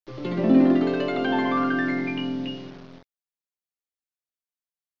Hello,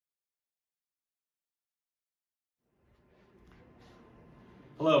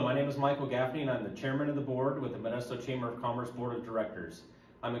 my name is Michael Gaffney and I'm the chairman of the board with the Modesto Chamber of Commerce Board of Directors.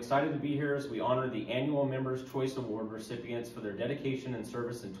 I'm excited to be here as we honor the annual Members' Choice Award recipients for their dedication and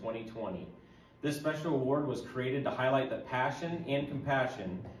service in 2020. This special award was created to highlight the passion and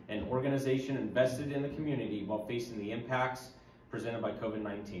compassion an organization invested in the community while facing the impacts presented by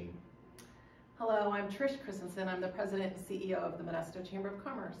COVID-19. Hello, I'm Trish Christensen. I'm the president and CEO of the Modesto Chamber of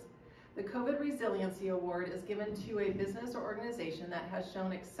Commerce. The COVID Resiliency Award is given to a business or organization that has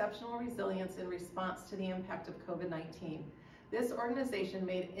shown exceptional resilience in response to the impact of COVID-19. This organization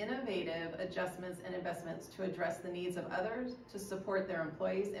made innovative adjustments and investments to address the needs of others, to support their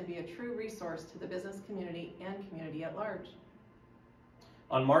employees, and be a true resource to the business community and community at large.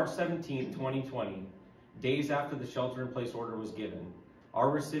 On March 17, 2020, days after the shelter-in-place order was given,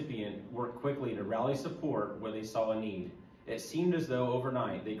 our recipient worked quickly to rally support where they saw a need. It seemed as though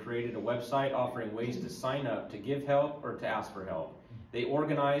overnight they created a website offering ways to sign up to give help or to ask for help. They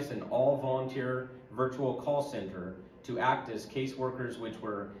organized an all-volunteer virtual call center to act as caseworkers, which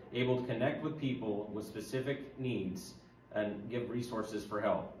were able to connect with people with specific needs and give resources for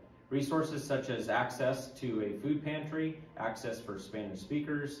help. Resources such as access to a food pantry, access for Spanish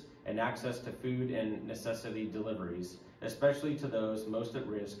speakers, and access to food and necessity deliveries, especially to those most at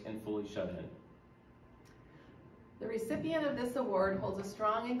risk and fully shut in. The recipient of this award holds a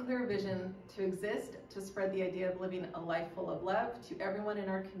strong and clear vision to exist, to spread the idea of living a life full of love to everyone in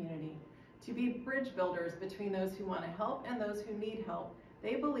our community, to be bridge builders between those who want to help and those who need help.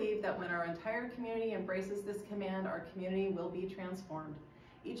 They believe that when our entire community embraces this command, our community will be transformed.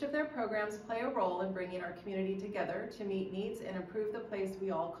 Each of their programs play a role in bringing our community together to meet needs and improve the place we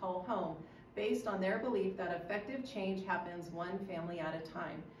all call home, based on their belief that effective change happens one family at a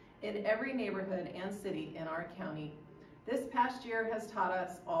time, in every neighborhood and city in our county. This past year has taught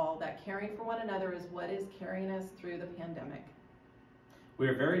us all that caring for one another is what is carrying us through the pandemic. We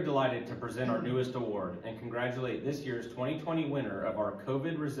are very delighted to present our newest award and congratulate this year's 2020 winner of our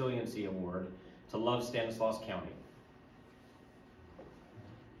COVID Resiliency Award to Love Stanislaus County.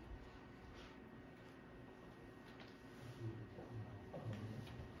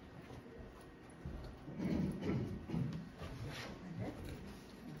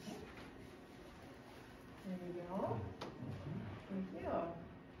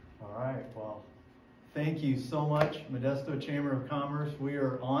 All right, well, thank you so much, Modesto Chamber of Commerce. We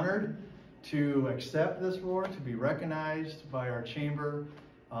are honored to accept this award, to be recognized by our chamber.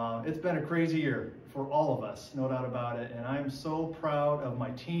 It's been a crazy year for all of us, no doubt about it, and I'm so proud of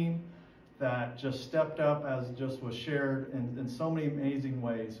my team that just stepped up, as just was shared, in so many amazing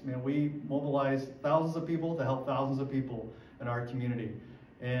ways. Man, we mobilized thousands of people to help thousands of people in our community.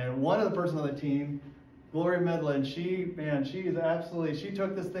 And one of the persons on the team, Gloria Medlin, she is absolutely, she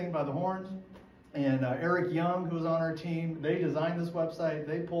took this thing by the horns. And Eric Young, who was on our team, they designed this website,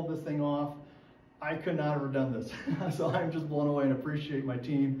 they pulled this thing off. I could not have done this. So I'm just blown away and appreciate my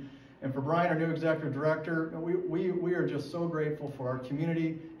team. And for Brian, our new executive director, we are just so grateful for our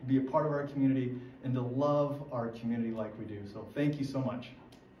community, to be a part of our community, and to love our community like we do. So thank you so much.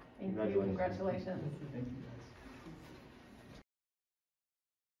 Thank you, congratulations. Thank you.